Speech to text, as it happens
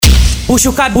Puxa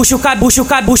o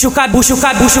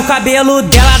cabelo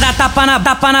dela, dá tapa na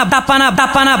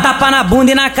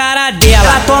bunda e na cara dela.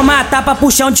 Ela toma tapa,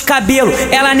 puxão de cabelo,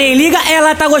 ela nem liga,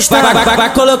 ela tá gostando. Vai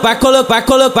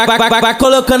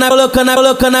colocando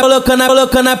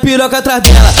a piroca atrás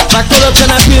dela. Vai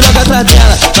colocando a piroca atrás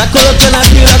dela. Vai colocando a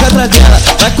piroca atrás dela.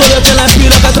 Vai colocando a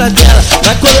piroca atrás dela.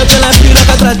 Vai colocando a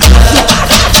piroca atrás dela.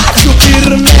 Chupir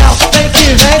mel, vem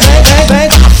que vem,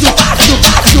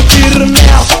 chupir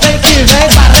mel, vem que vem,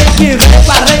 barrei que vem,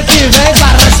 pra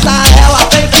arrastar ela,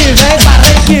 vem que vem,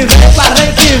 barrei que vem,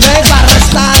 pra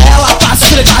arrastar ela. Passa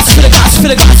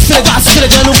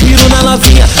esfregando piro na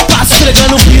novinha. Passa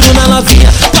esfregando piro na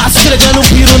novinha. Passa esfregando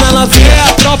piro na novinha. É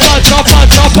a tropa, vai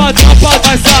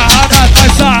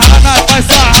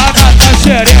sarrada na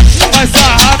xereca. Vai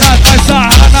sarrada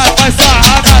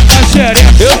na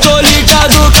xereca. Eu tô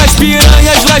ligado com as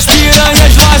piranhas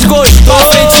faz gostoso. Pra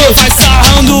frente vai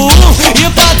sarrando um e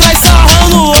pra trás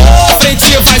sarrando o outro.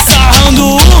 Frente vai sarrando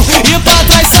um e pra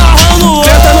trás sarrando o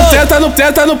outro.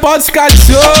 Tenta no pau de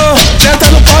cachorro.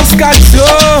 Tenta no pau de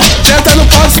cachorro. Tenta no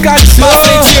pau de cachorro.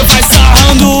 Pra frente vai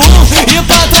sarrando um e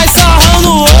pra trás sarrando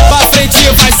o outro. Pra frente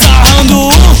vai sarrando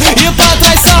um e pra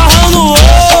trás sarrando o outro.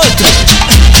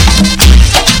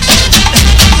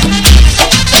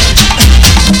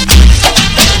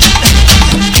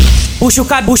 Puxa o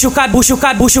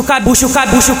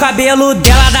cabelo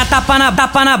dela, dá tapa na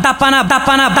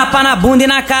bunda e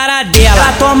na cara dela.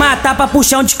 Ela toma tapa,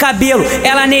 puxão de cabelo,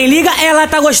 ela nem liga, ela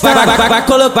tá gostando. Vai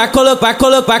colocando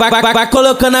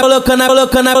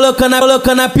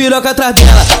a piroca atrás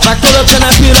dela. Vai colocando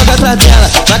a piroca atrás dela.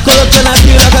 Vai colocando a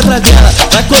piroca atrás dela.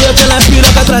 Vai colocando a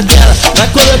piroca atrás dela. Vai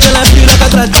colocando a piroca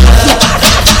atrás dela.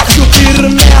 Chupir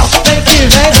mel, vem que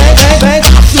vem,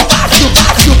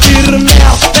 chupir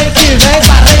mel, vem que vem,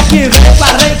 barrei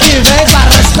que vem, pra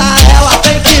arrastar ela,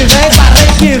 vem que vem, barrei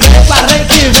que vem,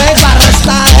 pra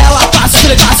arrastar ela. Passa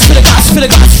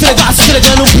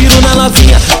esfregando piro na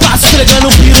novinha. Passa esfregando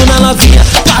piro na novinha.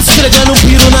 Passa esfregando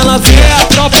piro na novinha. É a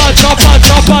tropa,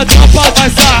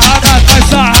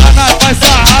 vai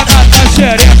sarrada na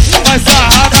xereca. Vai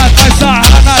sarrada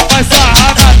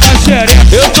na xereca.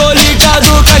 Eu tô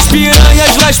ligado com as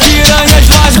piranhas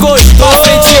faz gostoso. Pra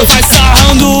frente vai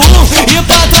sarrando um e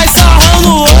pra trás sarrando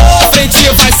o outro. Frente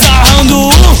vai sarrando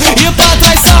um e pra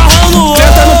trás sarrando o outro.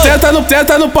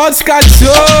 Tenta no pau de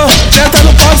cachorro. Tenta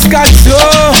no pau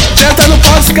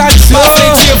de cachorro. Pra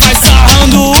frente vai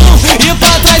sarrando um e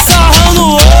pra trás sarrando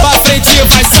o outro.